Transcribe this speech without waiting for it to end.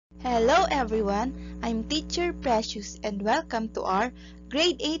Hello everyone, I'm Teacher Precious and welcome to our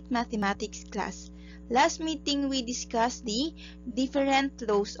Grade 8 Mathematics class. Last meeting we discussed the different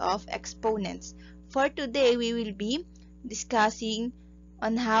laws of exponents. For today we will be discussing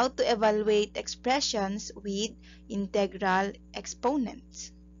on how to evaluate expressions with integral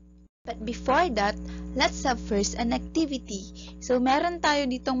exponents. But before that, let's have first an activity. So, meron tayo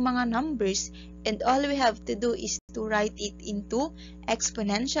ditong mga numbers and all we have to do is to write it into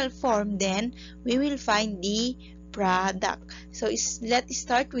exponential form. Then, we will find the product. So, let's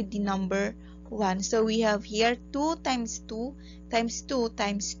start with the number 1. So, we have here 2 times 2 times 2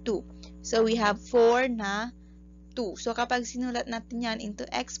 times 2. So, we have 4 na 2. So, kapag sinulat natin yan into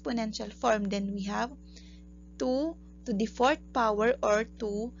exponential form, then we have 2 to the 4th power or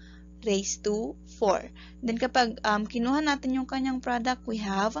 2 raised to 4. Then kapag kinuha natin yung kanyang product, we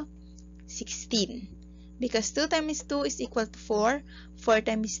have 16. Because 2 times 2 is equal to 4, 4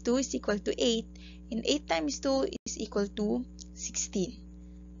 times 2 is equal to 8, and 8 times 2 is equal to 16.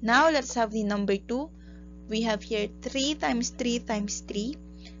 Now, let's have the number 2. We have here 3 times 3 times 3.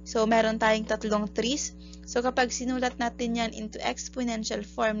 So, meron tayong tatlong 3's. So, kapag sinulat natin yan into exponential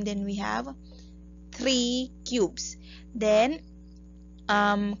form, then we have 3 cubes. Then,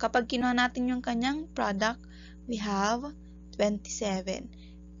 kapag kinuha natin yung kanyang product, we have 27.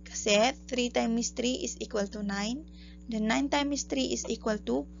 Kasi 3 times 3 is equal to 9. Then 9 times 3 is equal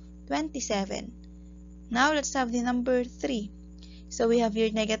to 27. Now, let's have the number 3. So, we have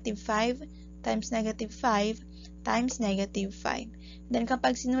here negative 5 times negative 5 times negative 5. Then,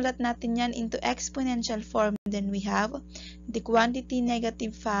 kapag sinulat natin yan into exponential form, then we have the quantity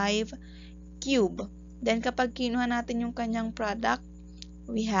negative 5 cube. Then, kapag kinuha natin yung kanyang product,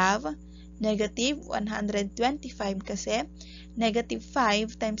 we have negative 125 kasi negative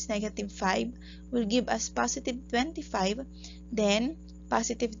 5 times negative 5 will give us positive 25. Then,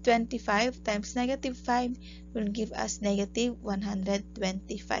 positive 25 times negative 5 will give us negative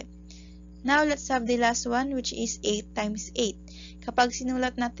 125. Now, let's have the last one, which is 8 times 8. Kapag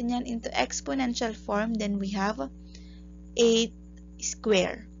sinulat natin yan into exponential form, then we have 8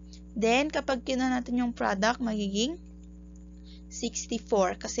 square. Then, kapag kinuha natin yung product, magiging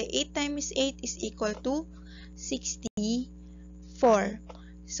 64. Kasi 8 times 8 is equal to 64.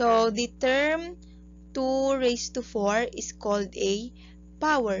 So, the term 2 raised to 4 is called a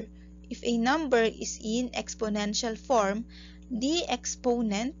power. If a number is in exponential form, the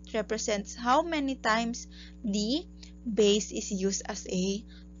exponent represents how many times the base is used as a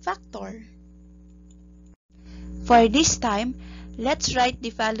factor. For this time, let's write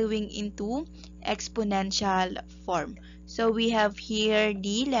the following into exponential form. So, we have here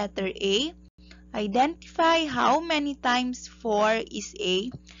the letter A. Identify how many times 4 is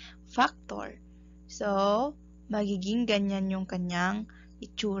a factor. So, magiging ganyan yung kanyang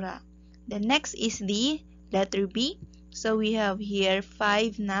itsura. The next is the letter B. So, we have here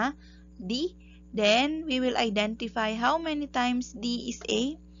 5 na D. Then, we will identify how many times D is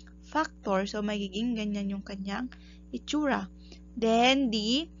a factor. So, magiging ganyan yung kanyang itsura. Then,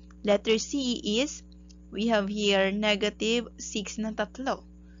 the letter C is, we have here negative 6 na tatlo.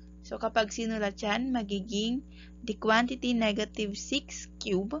 So, kapag sinulat yan, magiging the quantity negative 6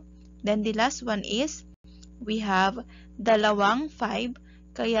 cube. Then, the last one is, we have dalawang 5.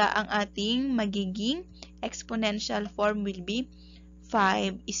 Kaya, ang ating magiging exponential form will be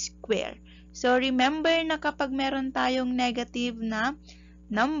 5 square. So, remember na kapag meron tayong negative na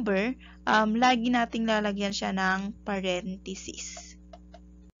number, lagi nating lalagyan siya ng parenthesis.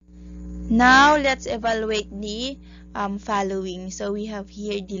 Now, let's evaluate the following. So, we have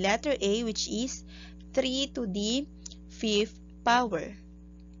here the letter A, which is 3 to the 5th power.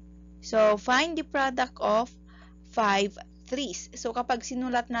 So, find the product of 5 3's. So, kapag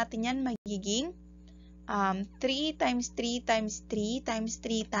sinulat natin yan, magiging 3 times 3 times 3 times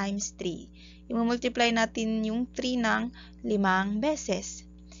 3 times 3. I-multiply natin yung 3 ng 5 beses.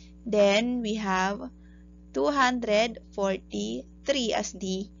 Then, we have 243 as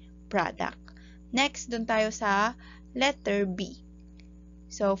the product. Next, dun tayo sa letter B.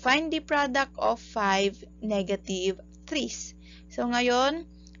 So, find the product of 5 negative 3's. So, ngayon,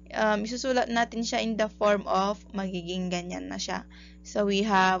 isusulat natin siya in the form of magiging ganyan na siya. So, we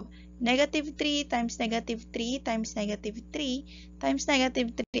have negative 3 times negative 3 times negative 3 times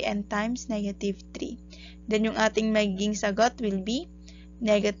negative 3 and times negative 3. Then, yung ating magiging sagot will be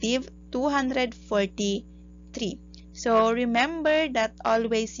negative 243. So, remember that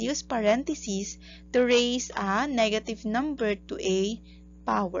always use parentheses to raise a negative number to a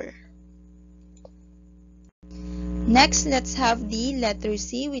power. Next, let's have the letter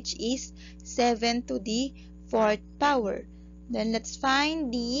C, which is 7 to the 4th power. Then let's find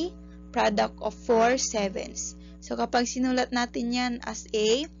the product of 4 sevens. So kapag sinulat natin yan as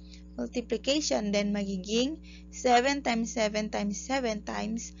a multiplication, then magiging 7 times 7 times 7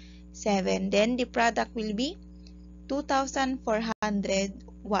 times 7. Then the product will be 2,401.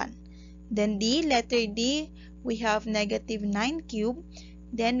 Then the letter D, we have negative 9 cube.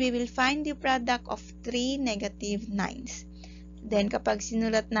 Then we will find the product of 3 negative 9s. Then kapag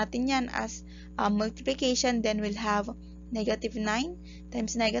sinulat natin yan as multiplication, then we'll have negative 9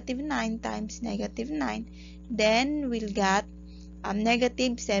 times negative 9 times negative 9. Then we'll get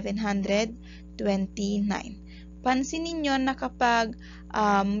negative 729. Pansinin nyo na kapag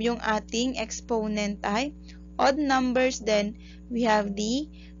yung ating exponent ay odd numbers, then we have the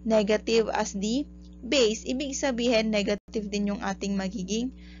negative as the base. Ibig sabihin, negative din yung ating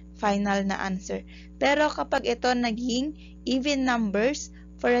magiging final na answer. Pero kapag ito naging even numbers,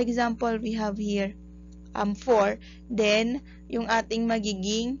 for example, we have here 4, then yung ating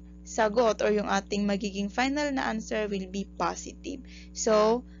magiging sagot or yung ating magiging final na answer will be positive.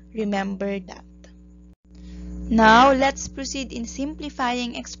 So, remember that. Now, let's proceed in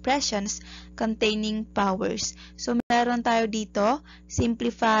simplifying expressions containing powers. So, meron tayo dito,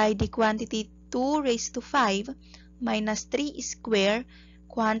 simplify the quantity 2 raised to 5 minus 3 square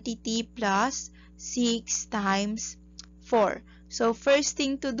quantity plus 6 times 4. So, first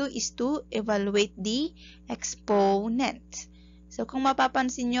thing to do is to evaluate the exponents. So, kung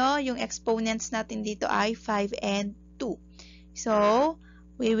mapapansin nyo, yung exponents natin dito ay 5 and 2. So,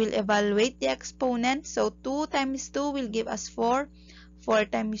 we will evaluate the exponent. So, 2 times 2 will give us 4.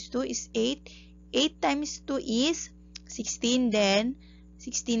 4 times 2 is 8. 8 times 2 is 16. Then,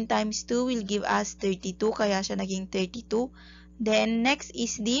 16 times 2 will give us 32. Kaya siya naging 32. Then, next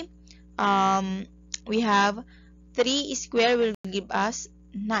is the, we have 3 square will give us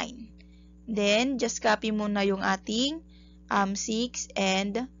 9. Then, just copy muna yung ating 6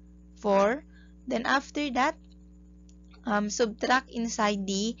 and 4. Then, after that, subtract inside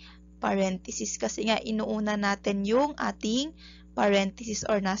the parenthesis kasi nga inuuna natin yung ating parenthesis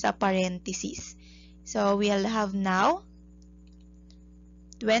or nasa parenthesis. So, we'll have now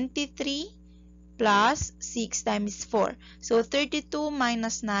 23 plus 6 times 4. So, 32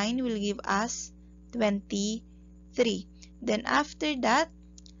 minus 9 will give us 23. Then, after that,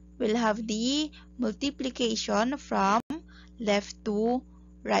 we'll have the multiplication from left to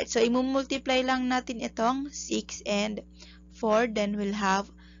right. So, i-multiply lang natin itong 6 and 4. Then, we'll have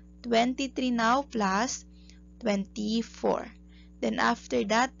 23 now plus 24. Then, after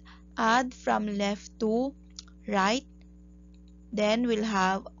that, add from left to right. Then, we'll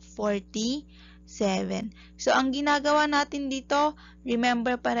have 47. So, ang ginagawa natin dito,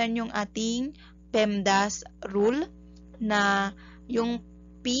 remember pa rin yung ating PEMDAS rule na yung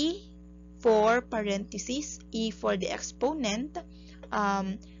P for parenthesis, E for the exponent,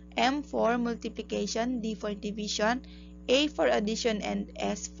 M for multiplication, D for division, A for addition, and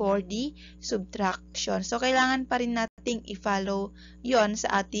S for the subtraction. So, kailangan pa rin nating i-follow yon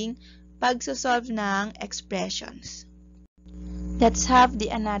sa ating pagsosolve ng expressions. Let's have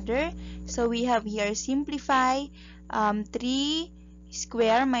the another. So, we have here simplify 3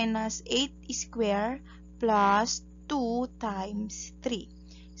 square minus 8 square plus 2 times 3.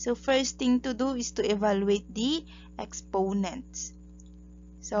 So, first thing to do is to evaluate the exponents.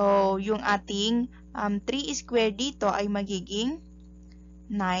 So, yung ating 3 square dito ay magiging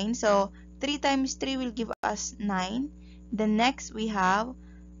 9. So, 3 times 3 will give us 9. Then, next, we have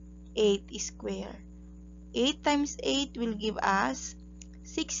 8 square. 8 times 8 will give us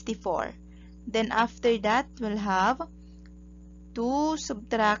 64. Then, after that, we'll have to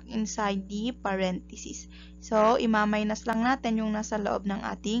subtract inside the parenthesis. So, ima-minus lang natin yung nasa loob ng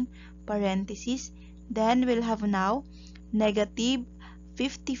ating parenthesis. Then, we'll have now negative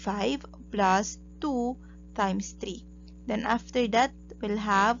 55 plus 2 times 3. Then, after that, we'll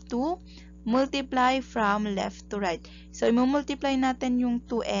have to multiply from left to right. So, i-multiply natin yung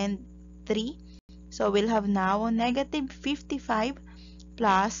 2 and 3. So, we'll have now negative 55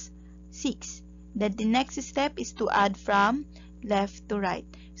 plus 6. Then, the next step is to add from left to right.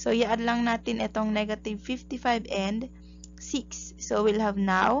 So, i-add lang natin itong negative 55 and 6. So, we'll have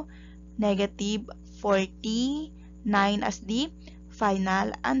now negative 49 as the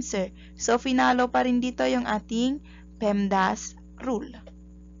final answer. So, finalo pa rin dito yung ating PEMDAS rule.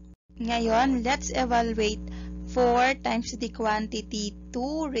 Ngayon, let's evaluate 4 times the quantity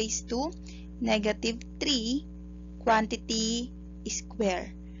 2 raised to negative 3 quantity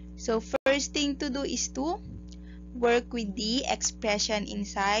square. So, first thing to do is to work with the expression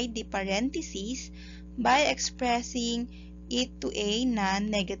inside the parentheses by expressing it to a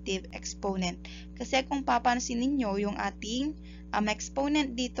non-negative exponent. Kasi kung papansin ninyo, yung ating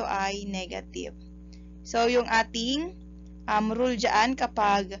exponent dito ay negative. So, yung ating rule dyan,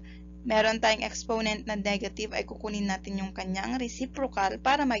 kapag meron tayong exponent na negative, ay kukunin natin yung kanyang reciprocal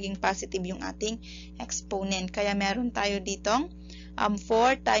para maging positive yung ating exponent. Kaya meron tayo ditong 4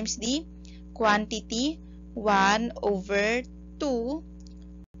 times the quantity 1 over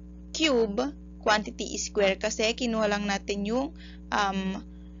 2 cube quantity square kasi kinuha lang natin yung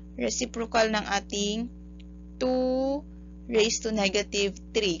reciprocal ng ating 2 raised to negative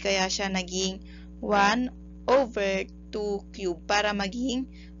 3. Kaya siya naging 1 over 2 cube para maging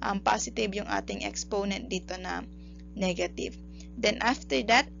positive yung ating exponent dito na negative. Then after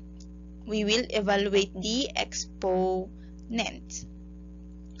that, we will evaluate the exponent.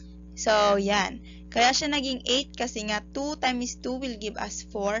 So, yan. Kaya siya naging 8 kasi nga 2 times 2 will give us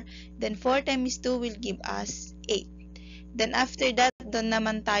 4. Then 4 times 2 will give us 8. Then after that, doon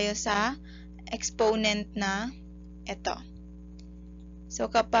naman tayo sa exponent na ito.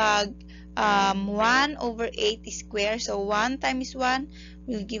 So, kapag 1 over 8 is square, so 1 times 1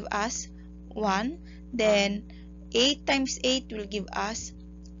 will give us 1. Then, 8 times 8 will give us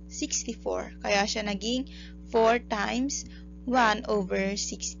 64. Kaya siya naging 4 times 1 over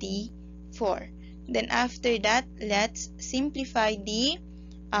 64. Then, after that, let's simplify the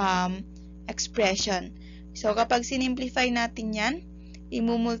expression. So, kapag sinimplify natin yan,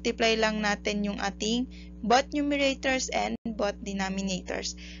 imumultiply lang natin yung ating both numerators and both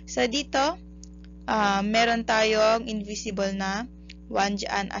denominators. So, dito, meron tayong invisible na 1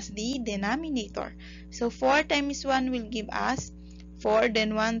 dyan as the denominator. So, 4 times 1 will give us 4.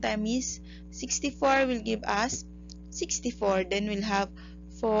 Then, 1 times 64 will give us 64. Then, we'll have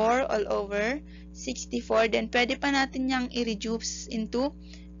 4 all over 64. Then, pwede pa natin niyang i-reduce into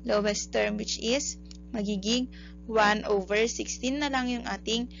lowest term, which is magiging 1 over 16 na lang yung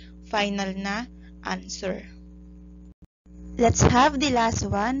ating final na answer. Let's have the last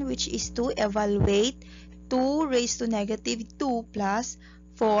one, which is to evaluate 2 raised to negative 2 plus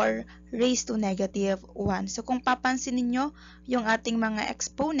 4 raised to negative 1. So, kung papansin ninyo, yung ating mga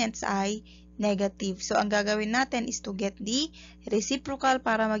exponents ay negative. So, ang gagawin natin is to get the reciprocal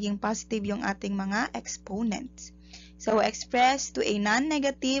para maging positive yung ating mga exponents. So, express to a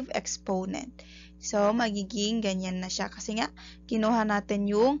non-negative exponent. So, magiging ganyan na siya. Kasi nga, kinuha natin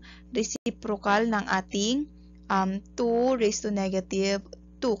yung reciprocal ng ating 2 raised to negative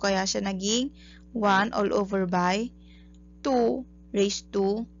 2. Kaya siya naging 1 all over by 2 raised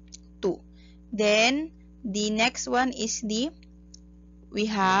to 2. Then, the next one is we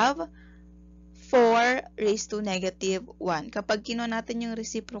have 4 raised to negative 1. Kapag kinuha natin yung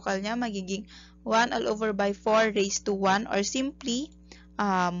reciprocal niya, magiging 1 all over by 4 raised to 1 or simply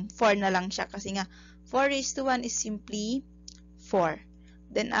 4 na lang siya kasi nga 4 raised to 1 is simply 4.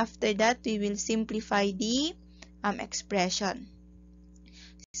 Then after that, we will simplify the expression.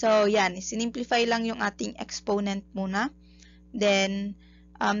 So, yan. Sinimplify lang yung ating exponent muna. Then,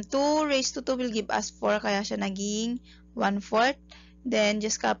 2 raised to 2 will give us 4 kaya siya naging 1/4. Then,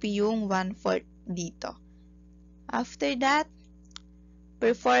 just copy yung 1/4 dito. After that,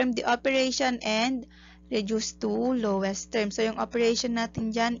 perform the operation and reduce to lowest term. So, yung operation natin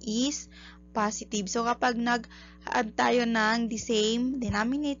dyan is positive. So, kapag nag-add tayo ng the same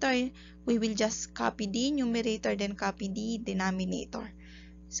denominator, we will just copy the numerator then copy the denominator.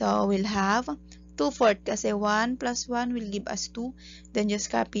 So, we'll have 2/4 kasi 1 plus 1 will give us 2. Then, just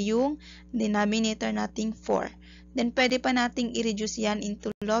copy yung denominator nating 4. Then, pwede pa nating i-reduce yan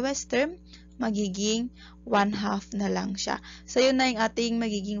into lowest term. Magiging 1/2 na lang siya. So, yun na yung ating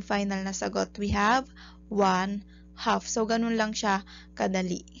magiging final na sagot. We have 1/2. So, ganun lang siya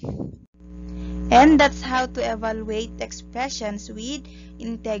kadali. And that's how to evaluate expressions with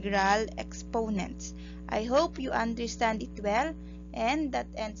integral exponents. I hope you understand it well, and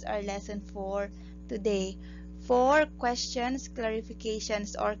that ends our lesson for today. For questions,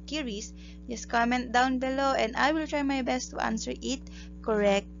 clarifications, or queries, just comment down below and I will try my best to answer it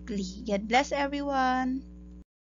correctly. God bless everyone!